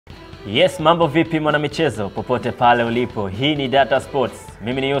Yes, mambo vipi mwana michezo popote pale ulipo. Hii ni Data Sports.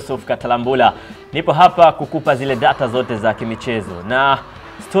 Mimi ni Yusuf Katalambula. Nipo hapa kukupa zile data zote za kimichezo. Na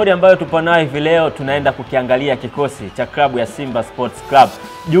story ambayo tupo nayo hivi leo, tunaenda kukiangalia kikosi cha klabu ya Simba Sports Club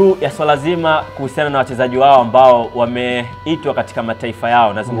juu ya swala zima kuhusiana na wachezaji wao ambao wameitwa katika mataifa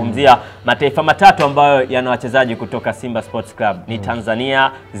yao. Nazungumzia mataifa matatu ambayo yana wachezaji kutoka Simba Sports Club. Ni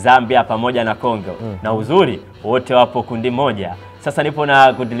Tanzania, Zambia pamoja na Kongo. Na uzuri wote wapo kundi moja. Sasa nipo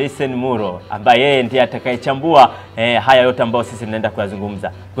na Muro ambaye yeye ndiye atakayechambua haya yote ambayo sisi tunaenda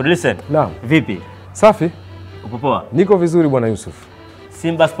kuyazungumza. Naam. Vipi? Safi. Upo poa? Niko vizuri bwana Yusuf.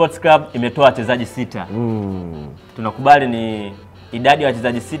 Simba Sports Club imetoa wachezaji 6. Tunakubali ni idadi ya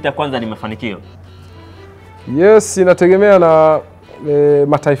wachezaji 6 kwanza ni mafanikio. Yes, inategemea na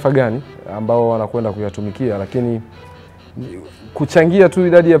mataifa gani ambao wanakwenda kuyatumikia, lakini kuchangia tu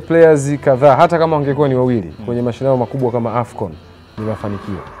idadi ya players kadhaa hata kama wangekuwa ni wawili kwenye mashindano makubwa kama Afcon ni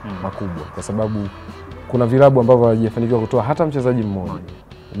mafanikio makubwa, kwa sababu kuna vilabu ambavyo hawajafanikiwa kutoa hata mchezaji mmoja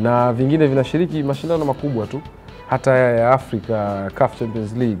na vingine vinashiriki mashindano makubwa tu hata ya Africa, CAF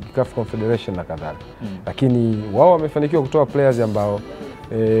Champions League, CAF Confederation na kadhalika. Lakini wao wamefanikiwa kutoa players ambao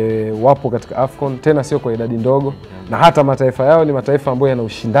wapo katika Afcon, tena sio kwa idadi ndogo, na hata mataifa yao ni mataifa ambayo yana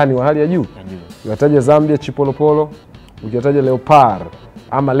ushindani wa hali ya juu. Ukitaja Zambia Chipolopolo, ukitaja Leopard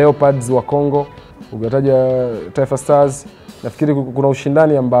ama Leopards wa Kongo, ukitaja Taifa Stars, nafikiri kuna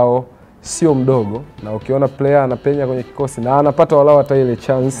ushindani ambao sio mdogo, na ukiona player anapenya kwenye kikosi na anapata walau hata ile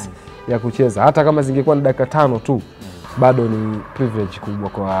chance ya kucheza hata kama zingekuwa ni dakika 5 tu, bado ni privilege kubwa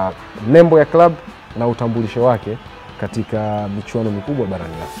kwa nembo ya club na utambulisho wake katika michuano mikubwa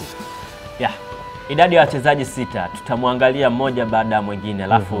barani Afrika. Idadi ya wachezaji 6 tutamwangalia mmoja baada ya mwingine,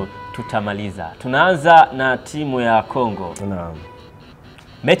 alafu tutamaliza. Tunaanza na timu ya Kongo. Naam.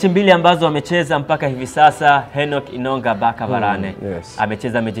 Mechi 2 ambazo wamecheza mpaka hivi sasa, Inonga Baka Barane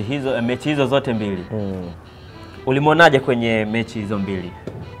amecheza mechi hizo zote 2. Ulimwonaje kwenye mechi hizo 2?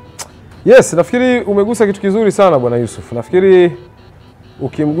 Yes, nafikiri umegusa kitu kizuri sana bwana Yusuf. Nafikiri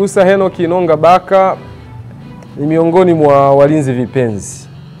ukimgusa Inonga Baka ni miongoni mwa walinzi vipenzi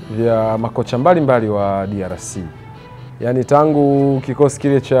vya makocha mbalimbali wa DRC. Yaani tangu kikosi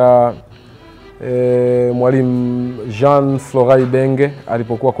kile cha mwalimu Jean Florai Benge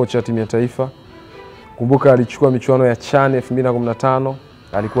alipokuwa kocha wa timu ya taifa. Kumbuka alichukua michuano ya CHAN 2015,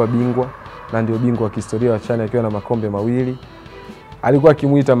 alikuwa bingwa na ndio bingwa wa kihistoria wa CHAN akiwa na makombe 2. Alikuwa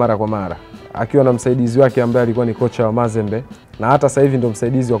akimuita mara kwa mara akiwa na msaidizi wake ambaye alikuwa ni kocha wa Mazembe, na hata sasa hivi ndio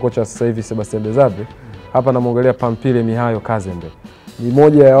msaidizi wa kocha sasa hivi Sebastien Dezabre. Hapa namuongelea Pampile Mihayo Kazembe. Ni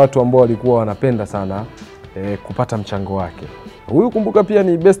moja ya watu ambao walikuwa wanapenda sana kupata mchango wake. Huyu kumbuka pia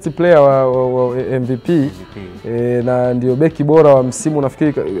ni best player wa MVP. Na ndio beki bora wa msimu,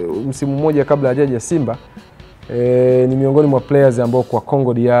 nafikiri msimu mmoja kabla hajaja Simba. Ni miongoni mwa players ambao kwa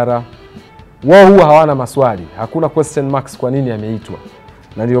Congo DR wao huwa hawana maswali, hakuna question marks kwa nini ameitwa.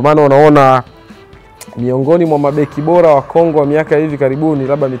 Na ndio maana unaona miongoni mwa mabeki bora wa Kongo wa miaka hivi karibuni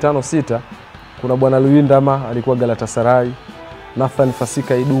labda 5-6 kuna bwana Luindama alikuwa Galatasaray, Nathan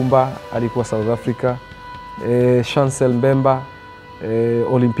Fasika Idumba alikuwa South Africa, Chancel Mbemba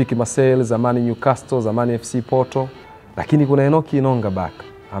Olympique Marseille, zamani Newcastle, zamani FC Porto. Lakini kuna Inonga Baka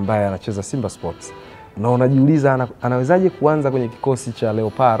ambaye anacheza Simba Sports, na unajiuliza anawezaje kuanza kwenye kikosi cha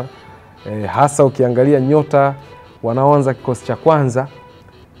Leopard, hasa ukiangalia Nyota wanaoanza kikosi cha kwanza.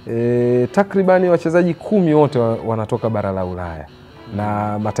 Takribani wachezaji 10 wote wanatoka bara la Ulaya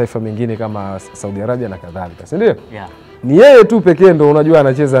na mataifa mengine kama Saudi Arabia na kadhalika, si ndio? Ni yeye tu pekee ndo unajua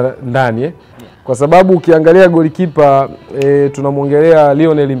anacheza ndani kwa sababu ukiangalia golikipa tunamwongelea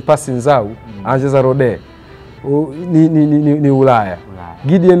Lionel Mpasi Nzau anacheza Rode, ni Ulaya.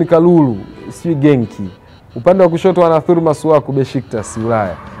 Gideon Kalulu si Genki, upande wa kushoto anathuru Masuaku Besiktas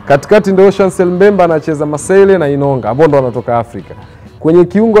Ulaya, katikati ndio Chancel Mbemba anacheza Marseille na Inonga ambao ndo wanatoka Afrika. Kwenye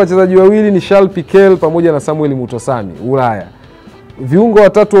kiungo wachezaji wawili ni Charles Piquel pamoja na Samuel Mutosami Ulaya. Viungo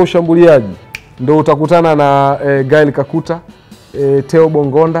watatu wa ushambuliaji ndio utakutana na Gael Kakuta, Theo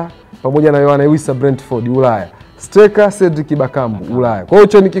Bongonda pamoja na Yohana Wissa Brentford Ulaya. Striker Cedric Bakambu Ulaya. Kwa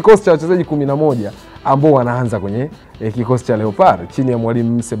hiyo ni kikosi cha wachezaji 11 ambao wanaanza kwenye kikosi cha Leopard chini ya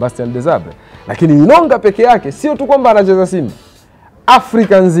mwalimu Sebastien Dezabre. Lakini Inonga peke yake sio tu kwamba anacheza Simba,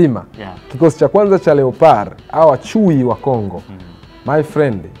 Afrika nzima. Kikosi cha kwanza cha Leopard au chui wa Kongo, my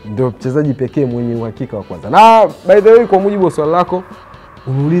friend, ndio mchezaji pekee mwenye uhakika wa kwanza. Na by the way, kwa mujibu wa swali lako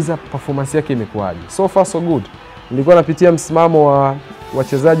unauliza performance yake imekuwaje, so far so good. Nilikuwa napitia msimamo wa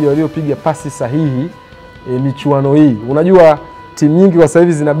wachezaji waliopiga pasi sahihi michuano hii. Unajua timu nyingi kwa sasa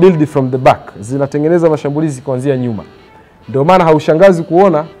hivi zina build from the back, zinatengeneza mashambulizi kuanzia nyuma. Ndio maana haushangazi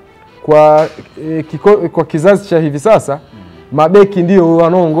kuona kwa kizazi cha hivi sasa mabeki ndio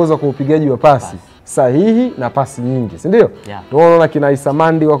wanaoongoza kwa upigaji wa pasi sahihi na pasi nyingi, si ndio? Tunaona kina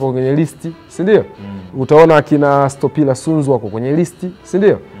Isamandi wako kwenye listi, si ndio? Utaona kina Stopila Sunzu wako kwenye listi, si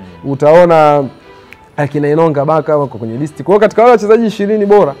ndio? Utaona akina Inonga Baka wako kwenye listi. Kwa hiyo katika wale wachezaji 20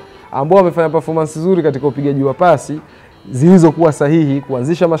 bora ambao wamefanya performance nzuri katika upigaji wa pasi zilizokuwa sahihi,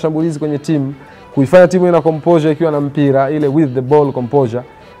 kuanzisha mashambulizi kwenye timu, kuifanya timu ina composure ikiwa na mpira, ile with the ball composure,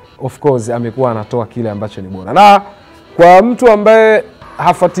 of course amekuwa anatoa kile ambacho ni bora. Na kwa mtu ambaye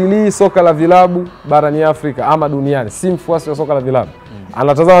hafuatilii soka la vilabu barani Afrika ama duniani, si mfuasi wa soka la vilabu,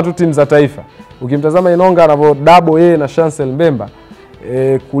 anatazama tu timu za taifa. Ukimtazama Inonga anavyo double yeye na Chancel Mbemba,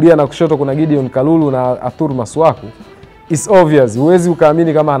 kulia na kushoto kuna Gideon Kalulu na Arthur Maswaku, it's obvious, huwezi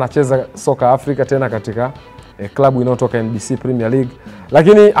ukaamini kama anacheza soka Afrika tena katika klabu inayotoka NBC Premier League.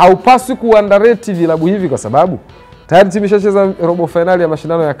 Lakini haupaswi kuunderrate vilabu hivi kwa sababu tayari timu ishacheza robo finali ya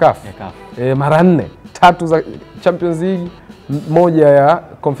mashindano ya CAF. Mara 4, 3 za Champions League, 1 ya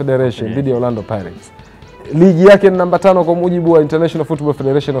Confederation dhidi ya Orlando Pirates. Ligi yake ni namba 5 kwa mujibu wa International Football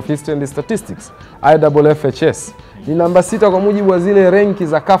Federation of History and Statistics, IFFHS. Ni namba 6 kwa mujibu wa zile renki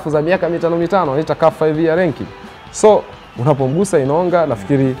za CAF za miaka 5 wanaita CAF 5 year ranking. So unapomgusa Inonga,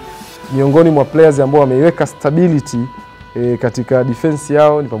 nafikiri miongoni mwa players ambao wameiweka stability katika defense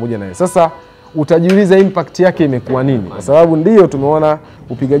yao ni pamoja naye. Sasa utajiuliza impact yake imekuwa nini? Kwa sababu ndio tumeona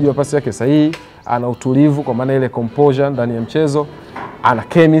upigaji wa pasi yake sahihi, ana utulivu kwa maana ile composure ndani ya mchezo, ana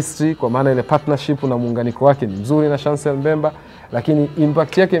chemistry kwa maana ile partnership na muunganiko wake ni mzuri na Chancel Mbemba, lakini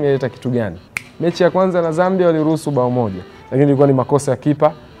impact yake imeleta kitu gani? Mechi ya kwanza na Zambia waliruhusu bao moja, lakini ilikuwa ni makosa ya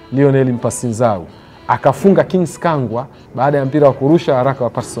kipa Lionel Mpasinzau. Akafunga Kings Kangwa baada ya mpira wa kurusha haraka wa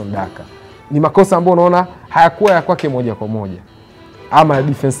Patson Daka. Ni makosa ambayo unaona hayakuwa ya kwake moja kwa moja, ama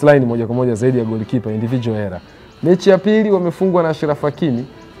defense line moja kwa moja, zaidi ya goalkeeper, individual error. Mechi ya pili wamefungwa na Ashraf Hakimi,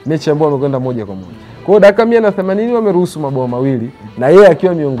 mechi ambayo wamekwenda moja kwa moja. Kwa hiyo dakika 180 wameruhusu mabao mawili, na yeye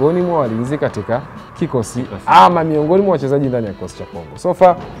akiwa miongoni mwa walinzi katika kikosi ama miongoni mwa wachezaji ndani ya kikosi cha Kongo. So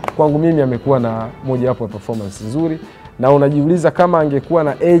far kwangu mimi amekuwa na moja hapo performance nzuri, na unajiuliza kama angekuwa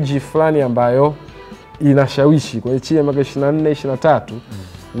na age fulani ambayo inashawishi kwa chini ya miaka 24 23,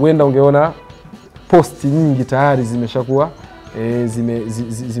 huenda ungeona posti nyingi tayari zimeshakuwa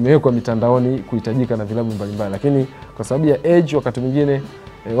zimewekwa mitandaoni kuhitajika na vilabu mbalimbali. Lakini kwa sababu ya age wakati mwingine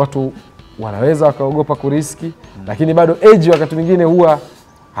watu wanaweza wakaogopa kuriski, lakini bado age wakati mwingine huwa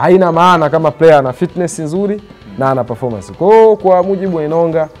haina maana kama player ana fitness nzuri na ana performance. Kwa mujibu wa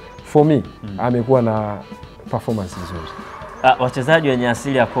Inonga, for me amekuwa na performance nzuri. Wachezaji wenye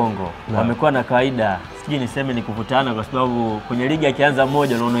asili ya Kongo wamekuwa na kawaida, sijui niseme ni kuvutana, kwa sababu kwenye ligi akianza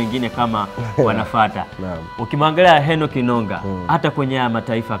mmoja unaona wengine kama wanafuata. Ukimwangalia Henok Inonga, hata kwenye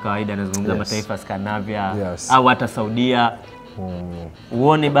mataifa kawaida, anazungumza mataifa Scandinavia au hata Saudia,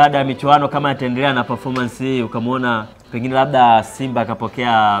 uone baada ya michuano kama ataendelea na performance hii, ukamwona pengine labda Simba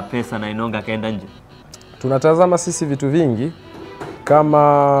akapokea pesa na Inonga akaenda nje. Tunatazama sisi vitu vingi kama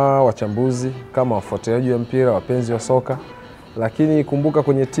wachambuzi, kama wafuatiliaji wa mpira, wapenzi wa soka, lakini kumbuka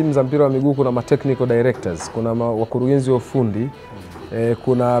kwenye timu za mpira wa miguu kuna technical directors, kuna wakurugenzi wa ufundi,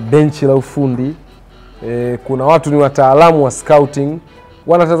 kuna benchi la ufundi, kuna watu ni wataalamu wa scouting,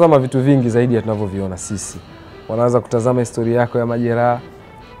 wanatazama vitu vingi zaidi ya tunavyoviona sisi. Wanaweza kutazama historia yako ya majeraha,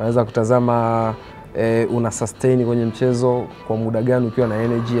 wanaweza kutazama una sustain kwenye mchezo kwa muda gani ukiwa na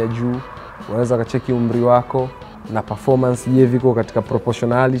energy ya juu, wanaweza kacheki umri wako na performance je viko katika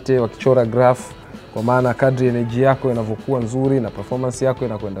proportionality, wakichora graph kwa maana kadri energy yako inavyokuwa nzuri na performance yako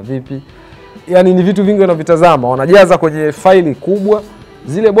inakwenda vipi. Yani ni vitu vingi wanavitazama, wanajaza kwenye faili kubwa,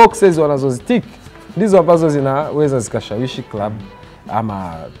 zile boxes wanazozitik ndizo ambazo zinaweza zikashawishi club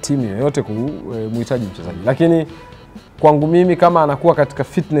ama timu yoyote kumhitaji mchezaji. Lakini kwangu mimi kama anakuwa katika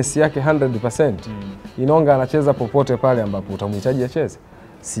fitness yake 100%, Inonga anacheza popote pale ambapo utamhitaji acheze.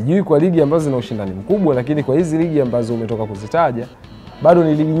 Sijui kwa ligi ambazo zina ushindani mkubwa, lakini kwa hizi ligi ambazo umetoka kuzitaja, bado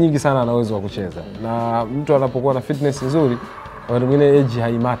ni ligi nyingi sana ana uwezo wa kucheza. Na mtu anapokuwa na fitness nzuri, wakati mwingine age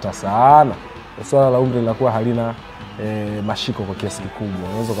haimata sana. Swala la umri linakuwa halina mashiko kwa kiasi kikubwa.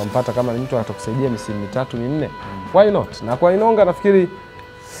 Unaweza kumpata kama ni mtu atakusaidia misimu 3 4, why not? Na kwa Inonga nafikiri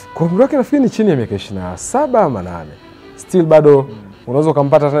kwa umri wake nafikiri ni chini ya miaka 27 ama 8. Still bado unaweza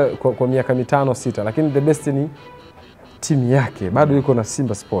kumpata kwa miaka 5 6, lakini the best ni timu yake bado yuko na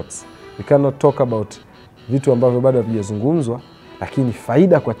Simba Sports. We cannot talk about vitu ambavyo bado havijazungumzwa, lakini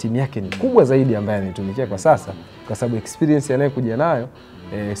faida kwa timu yake ni kubwa zaidi ambaye anitumikia kwa sasa, kwa sababu experience anayekuja nayo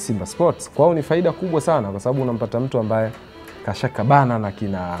Simba Sports kwao ni faida kubwa sana, kwa sababu unampata mtu ambaye kashakabana na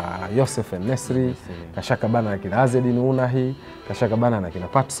kina Yosef Nesri, kashakabana na kina Azedin Unahi, kashakabana na kina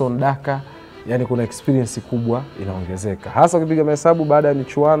Patson Daka. Yani kuna experience kubwa inaongezeka, hasa ukipiga mahesabu baada ya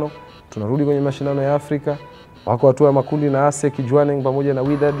michuano tunarudi kwenye mashindano ya Afrika. wako hatua ya makundi na ASEC Jwaneng pamoja na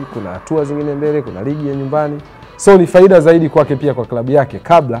Wydad, kuna hatua zingine mbele, kuna ligi ya nyumbani. So ni faida zaidi kwake pia kwa klabu yake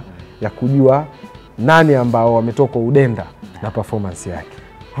kabla ya kujua nani ambao wametoka udenda na performance yake.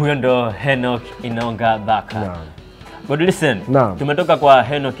 Huyo ndo Inonga Baka. Naam. Good listen. Naam. Tumetoka kwa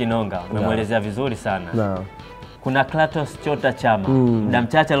Inonga, umemwelezea vizuri sana. Naam. Kuna Klatos Chota Chama. Muda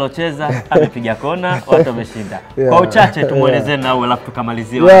mchache aliocheza amepiga kona, watu wameshinda. Kwa uchache tumuelezee na alafu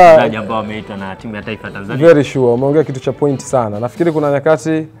tukamalizie wachezaji ambao wameitwa na timu ya taifa ya Tanzania. Very sure, umeongea kitu cha point sana. Nafikiri kuna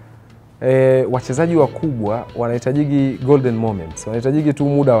nyakati wachezaji wakubwa wanahitaji golden moments. Wanahitaji tu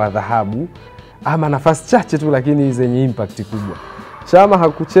muda wa dhahabu ama nafasi chache tu lakini zenye impact kubwa. Chama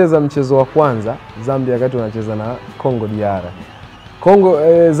hakucheza mchezo wa kwanza Zambia wakati wanacheza na Congo DR.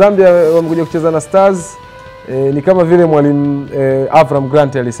 Zambia wamekuja kucheza na Stars. Ni kama vile mwalimu Avram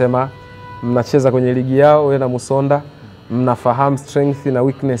Grant alisema, mnacheza kwenye ligi yao wewe na Musonda, mnafahamu strength na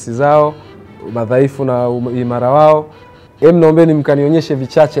weakness zao, madhaifu na imara wao. Naombeni mkanionyeshe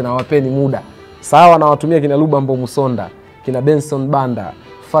vichache na wapeni muda. Sawa, na watumia kina Lubambo Musonda, kina Benson Banda,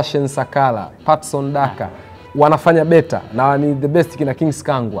 Fashion Sakala, Patson Daka, wanafanya beta na ni the best kina Kings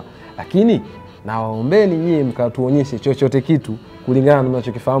Kangwa. Lakini na waombeni nyie mkatuonyeshe chochote kitu kulingana na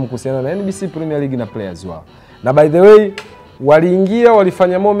mnachokifahamu kuhusiana na NBC Premier League na players wao. Na by the way, waliingia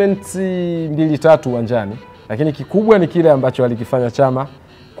walifanya moments 2-3 uwanjani, lakini kikubwa ni kile ambacho alikifanya Chama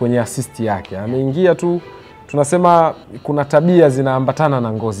kwenye assist yake. Ameingia tu, tunasema kuna tabia zinaambatana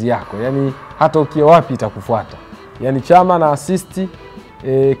na ngozi yako. Yaani hata ukiwa wapi itakufuata. Yaani Chama na assist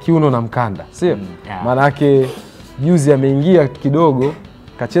kiuno na mkanda, sio? Maana yake juzi ameingia kidogo,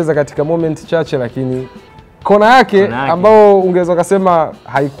 kacheza katika moment chache lakini kona yake ambao ungeweza kusema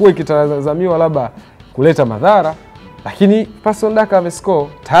haikuwa ikitazamiwa labda kuleta madhara, lakini Patson Daka amescore,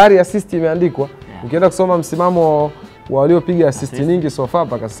 tayari assist imeandikwa. Ukienda kusoma msimamo wa waliopiga assist nyingi so far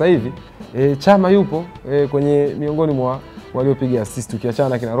mpaka sasa hivi, Chama yupo kwenye miongoni mwa waliopiga assist, ukiachana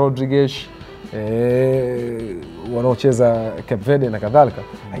na kina Rodriguez wanaocheza Cape Verde na kadhalika,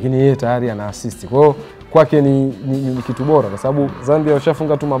 lakini yeye tayari ana assist. Kwa hiyo kwake ni kitu bora kwa sababu Zambia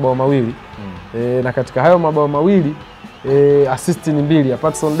washafunga tu mabao mawili. Na katika hayo mabao mawili assist ni 2 ya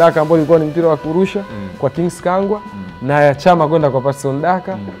Patson Daka ambao ilikuwa ni mpira wa kurusha kwa Kings Kangwa na ya Chama kwenda kwa Patson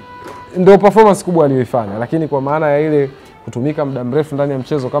Daka. Ndio performance kubwa aliyoifanya, lakini kwa maana ya ile kutumika muda mrefu ndani ya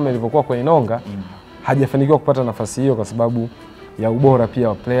mchezo kama ilivyokuwa kwa Inonga, hajafanikiwa kupata nafasi hiyo kwa sababu ya ubora pia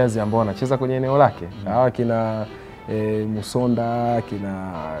wa players ambao wanacheza kwenye eneo lake. Hawa kina Musonda,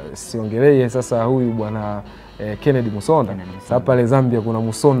 kina siongelee sasa huyu bwana Kennedy Musonda. Sasa pale Zambia kuna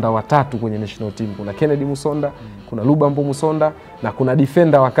Musonda watatu kwenye national team. Kuna Kennedy Musonda, kuna Lubambo Musonda na kuna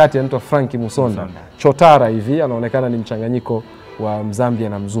defender wakati anaitwa Frankie Musonda. Chotara hivi anaonekana ni mchanganyiko wa Mzambia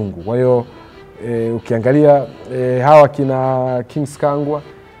na mzungu. Kwa hiyo ukiangalia hawa kina Kings Kangwa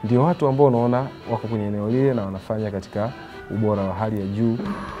ndio watu ambao unaona wako kwenye eneo lile na wanafanya katika ubora wa hali ya juu.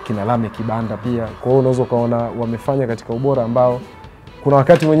 Kina Lame Kibanda pia. Kwa hiyo unaweza kaona wamefanya katika ubora ambao kuna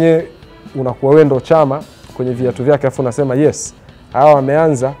wakati mwenyewe unakuwa wendo Chama kwenye viatu vyake afu unasema yes, hawa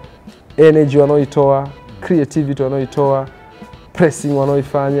wameanza, energy wanaoitoa, creativity wanaoitoa, pressing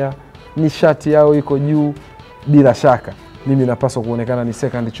wanaoifanya, nishati yao iko juu, bila shaka mimi napaswa kuonekana ni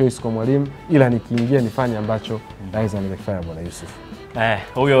second choice kwa mwalimu, ila nikiingia nifanye ambacho naweza nikafanya bwana Yusuf.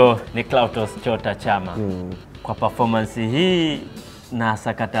 Huyo ni Klatos Chota Chama. Kwa performance hii na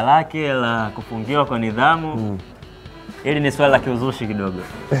sakata lake la kufungiwa kwa nidhamu, hili ni swala la kiuzushi kidogo.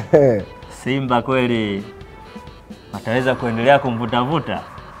 Simba kweli wataweza kuendelea kumvuta-vuta?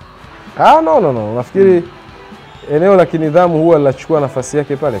 No. Nafikiri eneo la kinidhamu huwa linachukua nafasi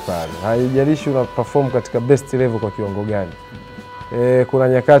yake pale pale. Haijalishi una perform katika best level kwa kiwango gani. Kuna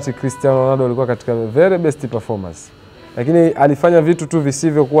nyakati Cristiano Ronaldo alikuwa katika very best performance, lakini alifanya vitu tu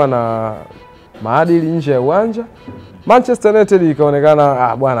visivyokuwa na maadili nje ya uwanja. Manchester United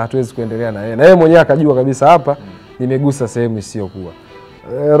ikaonekana bwana hatuwezi kuendelea na yeye. Na yeye mwenyewe akajua kabisa hapa nimegusa sehemu isiyokuwa.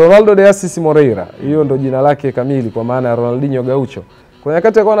 Ronaldo de Assis Moreira, hiyo ndo jina lake kamili kwa maana ya Ronaldinho Gaucho. Kwa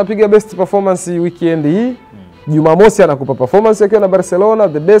nyakati alikuwa anapiga best performance weekend hii, Jumamosi anakupa performance yake na Barcelona,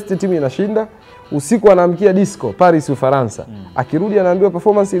 the best team inashinda. Usiku anaamkia disco Paris Ufaransa. Akirudi anaambiwa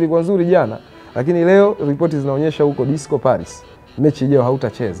performance ilikuwa nzuri jana, lakini leo ripoti zinaonyesha huko disco Paris, mechi ijayo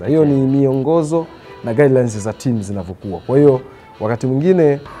hautacheza. Hiyo ni miongozo na guidelines za teams zinavyokuwa. Kwa hiyo wakati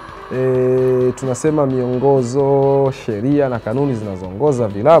mwingine tunasema miongozo, sheria na kanuni zinazoongoza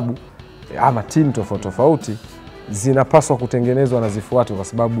vilabu ama timu tofauti zinapaswa kutengenezwa na zifuatwe, kwa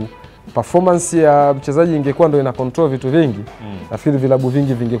sababu performance ya mchezaji ingekuwa ndio ina control vitu vingi, nafikiri vilabu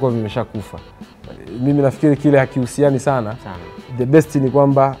vingi vingekuwa vimeshakufa. Mimi nafikiri kile hakihusiani sana. The best ni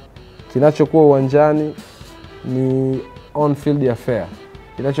kwamba kinachokuwa uwanjani ni on field affair,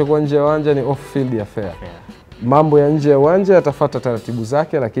 kinachokuwa nje ya uwanja ni off field affair. mambo ya nje ya uwanja yatafuata taratibu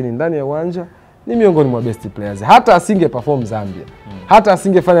zake, lakini ndani ya uwanja ni miongoni mwa best players. Hata asinge perform Zambia, hata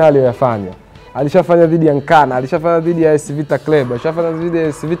asingefanya aliyoyafanya, alishafanya dhidi ya Nkana, alishafanya dhidi ya AS Vita Club, alishafanya dhidi ya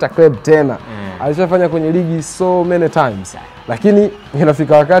AS Vita Club tena, alishafanya kwenye ligi so many times. Lakini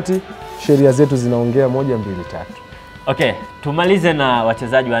inafika wakati sheria zetu zinaongea 1, 2, 3. Okay, tumalize na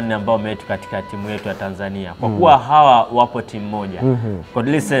wachezaji wanne ambao wametu katika timu yetu ya Tanzania. Kwa kuwa hawa wapo timu moja. God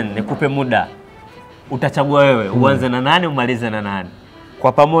listen, nikupe muda. Utachagua wewe, uanze na nani, umalize na nani?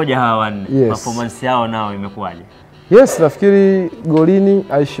 Kwa pamoja hawa wanne, performance yao nao imekuwaje? Yes, nafikiri golini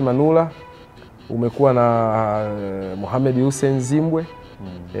Aishi Manula, umekuwa na Mohamed Hussein Zimbwe,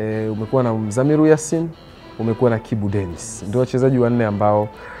 umekuwa na Mzamiru Yasin, umekuwa na Kibu Dennis. Ndio wachezaji wanne ambao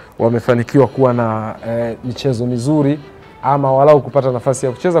wamefanikiwa kuwa na michezo mizuri ama walau kupata nafasi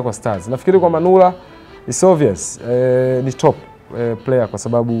ya kucheza kwa Stars. Nafikiri kwa Manula it's obvious, ni top player kwa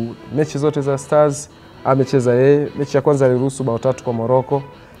sababu mechi zote za Stars amecheza yeye. Mechi ya kwanza aliruhusu bao 3 kwa Morocco.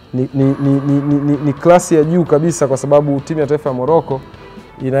 Ni klasi ya juu kabisa kwa sababu timu ya taifa ya Morocco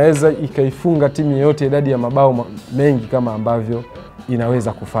inaweza ikaifunga timu yoyote idadi ya mabao mengi kama ambavyo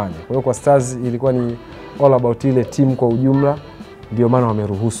inaweza kufanya. Kwa hiyo kwa Stars ilikuwa ni all about ile timu kwa ujumla, ndio maana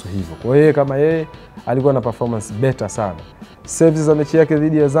wameruhusu hivyo. Kwa hiyo kama yeye alikuwa na performance better sana. Saves za mechi yake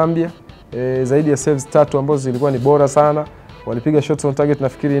dhidi ya Zambia, zaidi ya saves 3 ambazo zilikuwa ni bora sana. Walipiga shots on target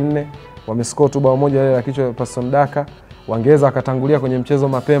nafikiri 4, wamescore tu bao moja ile la kichwa Passon Daka. Wangeweza akatangulia kwenye mchezo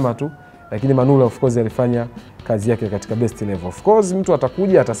mapema tu, lakini Manula of course alifanya kazi yake katika best level. Of course mtu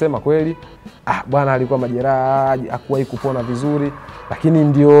atakuja atasema kweli, bwana alikuwa majeraha, hakuwahi kupona vizuri, lakini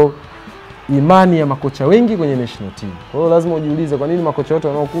ndio imani ya makocha wengi kwenye national team. Kwa hiyo lazima ujiulize kwa nini makocha wote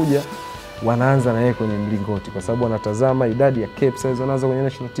wanaokuja wanaanza na yeye kwenye mlingoti, kwa sababu wanatazama idadi ya caps wanazo kwenye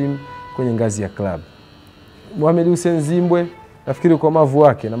national team kwenye ngazi ya club. Mohamed Hussein Zimbwe, nafikiri ukomavu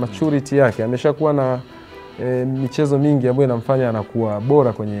wake na maturity yake, ameshakuwa na michezo mingi ambayo inamfanya anakuwa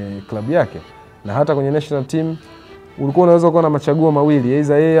bora kwenye klabu yake, na hata kwenye national team ulikuwa unaweza kuwa na machaguo mawili,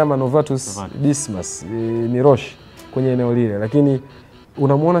 aidha yeye ama Novatus Dismas Mirosh kwenye eneo lile, lakini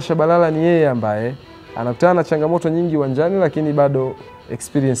unamuona Shabalala ni yeye ambaye anakutana na changamoto nyingi uwanjani, lakini bado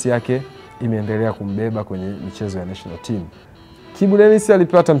experience yake imeendelea kumbeba kwenye michezo ya national team. Kibu Dennis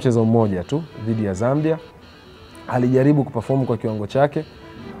alipata mchezo mmoja tu dhidi ya Zambia, alijaribu kuperform kwa kiwango chake,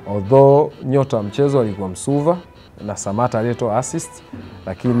 although nyota wa mchezo alikuwa Msuva na Samata aliyetoa assist,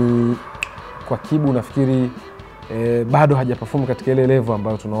 lakini kwa Kibu nafikiri bado hajaperform katika ile level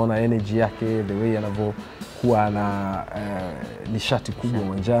ambayo tunaona energy yake, the way anavyokuwa na nishati kubwa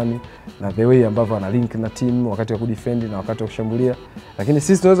uwanjani, na the way ambavyo ana link na team wakati wa kudefend na wakati wa kushambulia. Lakini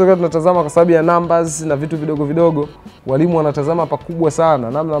sisi tunaweza kuwa tunatazama kwa sababu ya numbers na vitu vidogo vidogo, walimu wanatazama pakubwa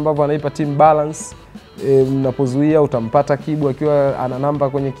sana namna ambavyo anaipa team balance. Mnapozuia utampata Kibu akiwa ana namba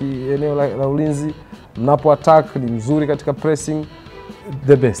kwenye eneo la ulinzi, mnapo attack ni mzuri katika pressing,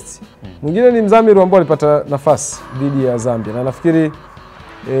 the best. Mwingine ni Mzamiru ambao alipata nafasi dhidi ya Zambia, na nafikiri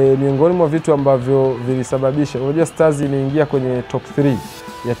miongoni mwa vitu ambavyo vilisababisha, unajua Stars imeingia kwenye top 3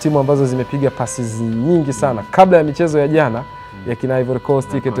 ya timu ambazo zimepiga passes nyingi sana kabla ya michezo ya jana ya kina Ivory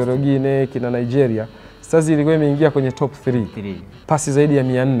Coast, Equatorial Guinea, kina Nigeria. Stars ilikuwa imeingia kwenye top 3 pasi zaidi ya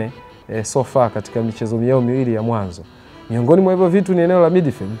 400 so far katika michezo yao miwili ya mwanzo. Miongoni mwa hivyo vitu ni eneo la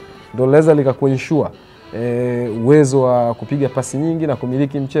midfield, ndio laweza likakuensure uwezo wa kupiga pasi nyingi na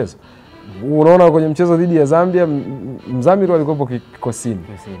kumiliki mchezo. Unaona kwenye mchezo dhidi ya Zambia, Mzamiru alikuwa kikosini,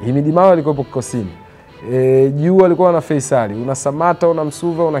 Himidi Mawe alikuwa kikosini, juu alikuwa na Faisali, una Samata, una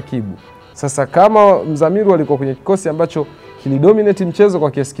Msuva, una Kibu. Sasa kama Mzamiru alikuwa kwenye kikosi ambacho kilidominate mchezo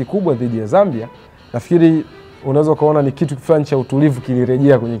kwa kiasi kikubwa dhidi ya Zambia, nafikiri unaweza kuona ni kitu fulani cha utulivu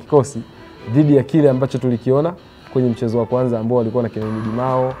kilirejea kwenye kikosi dhidi ya kile ambacho tulikiona kwenye mchezo wa kwanza ambao walikuwa na Himidi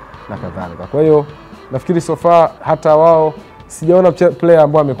Mawe na kadhalika. Kwa hiyo nafikiri so far hata wao sijaona player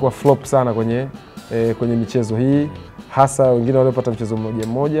ambao amekuwa flop sana kwenye michezo hii, hasa wengine waliopata mchezo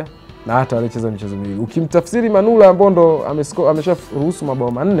mmoja na hata walicheza michezo miwili. Ukimtafsiri Manula ambao ndo amesharuhusu mabao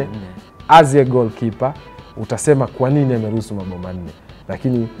 4 as a goalkeeper, utasema kwa nini ameruhusu mabao 4.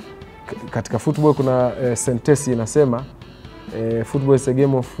 Lakini katika football kuna sentence inasema football is a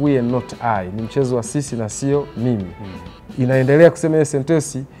game of we and not I, ni mchezo wa sisi na sio mimi. Inaendelea kusema hiyo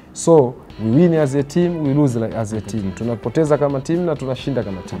sentence, so we win as a team, we lose as a team. Tunapoteza kama team na tunashinda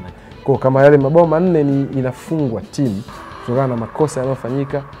kama team. Kwa kama yale mabao 4 ni inafungwa team kutokana na makosa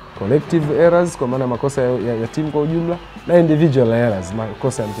yanayofanyika, collective errors kwa maana makosa ya team kwa ujumla, na individual errors,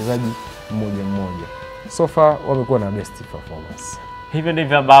 makosa ya mchezaji mmoja. So far wamekuwa na best performance. Hivyo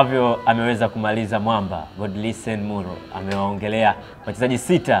ndivyo ambavyo ameweza kumaliza mwamba Godlisten Muro. Amewaongelea wachezaji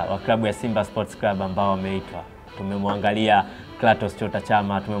 6 wa klabu ya Simba Sports Club ambao wameitwa. Tumemwangalia Klatos Chota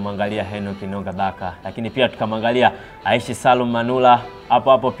Chama, tumemwangalia Inonga Baka, lakini pia tukamwangalia Aishi Salum Manula,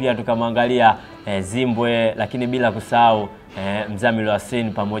 hapo pia tukamwangalia Zimbwe, lakini bila kusahau Mzamiru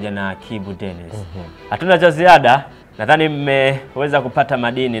Hassan pamoja na Kibu Dennis. Hatuna cha ziada. Nadhani mmeweza kupata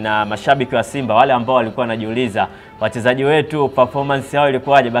madini, na mashabiki wa Simba wale ambao walikuwa wanajiuliza wachezaji wetu performance yao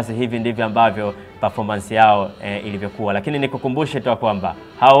ilikuwaje, basi hivi ndivyo ambavyo performance yao ilivyokuwa. Lakini nikukumbushe tu kwamba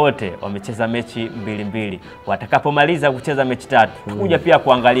hao wote wamecheza mechi 2-2. Watakapomaliza kucheza mechi 3, kuja pia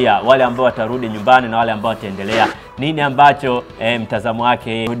kuangalia wale ambao watarudi nyumbani na wale ambao wataendelea, nini ambacho mtazamo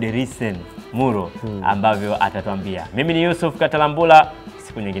wake Muro ambavyo atatuambia. Mimi ni Yusuf Katalambula,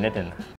 siku nyingine tena.